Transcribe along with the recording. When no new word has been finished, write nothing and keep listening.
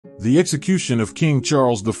The execution of King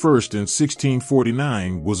Charles I in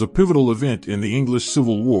 1649 was a pivotal event in the English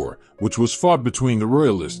Civil War, which was fought between the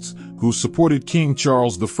Royalists, who supported King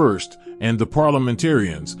Charles I, and the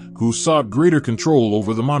Parliamentarians, who sought greater control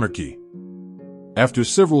over the monarchy. After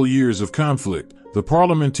several years of conflict, the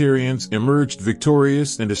Parliamentarians emerged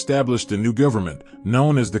victorious and established a new government,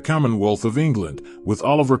 known as the Commonwealth of England, with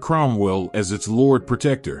Oliver Cromwell as its Lord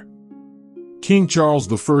Protector. King Charles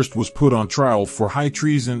I was put on trial for high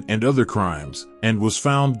treason and other crimes, and was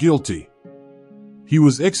found guilty. He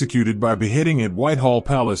was executed by beheading at Whitehall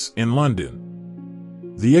Palace in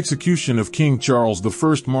London. The execution of King Charles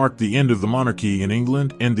I marked the end of the monarchy in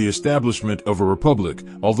England and the establishment of a republic,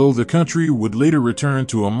 although the country would later return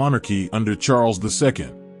to a monarchy under Charles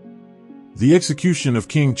II. The execution of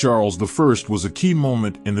King Charles I was a key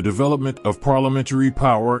moment in the development of parliamentary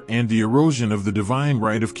power and the erosion of the divine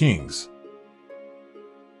right of kings.